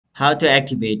How to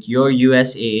activate your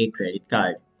USAA credit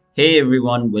card. Hey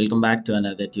everyone, welcome back to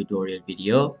another tutorial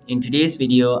video. In today's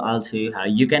video, I'll show you how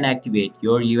you can activate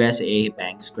your USAA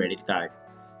bank's credit card.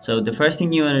 So the first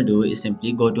thing you want to do is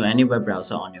simply go to any web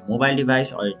browser on your mobile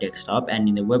device or your desktop, and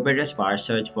in the web address bar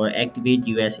search for activate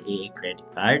USAA credit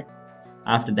card.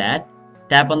 After that,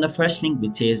 tap on the first link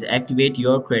which says activate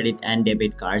your credit and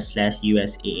debit card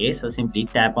 /USAA. So simply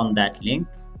tap on that link.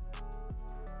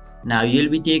 Now you'll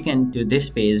be taken to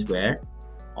this page where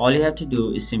all you have to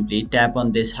do is simply tap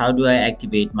on this how do I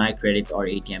activate my credit or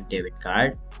ATM debit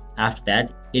card. After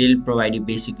that, it will provide you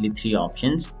basically three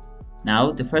options.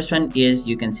 Now the first one is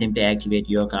you can simply activate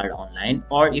your card online,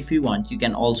 or if you want you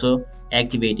can also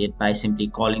activate it by simply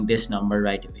calling this number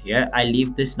right over here. I'll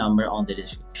leave this number on the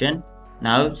description.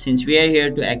 Now since we are here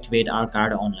to activate our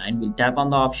card online, we'll tap on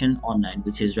the option online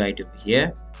which is right over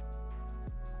here.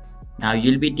 Now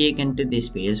you'll be taken to this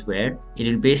page where it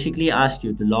will basically ask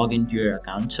you to log into your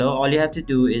account. So all you have to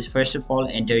do is first of all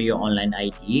enter your online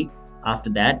ID.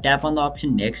 After that, tap on the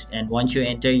option next, and once you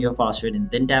enter your password and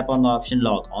then tap on the option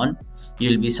log on, you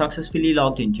will be successfully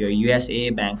logged into your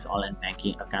USAA bank's online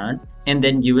banking account, and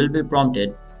then you will be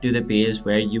prompted to the page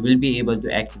where you will be able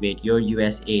to activate your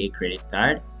USAA credit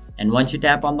card. And once you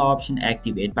tap on the option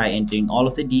activate by entering all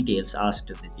of the details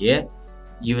asked over there,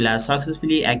 you will have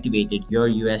successfully activated your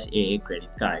USAA credit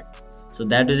card. So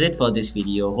that is it for this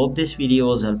video. Hope this video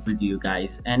was helpful to you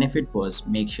guys, and if it was,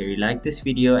 make sure you like this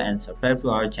video and subscribe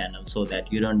to our channel so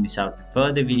that you don't miss out on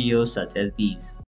further videos such as these.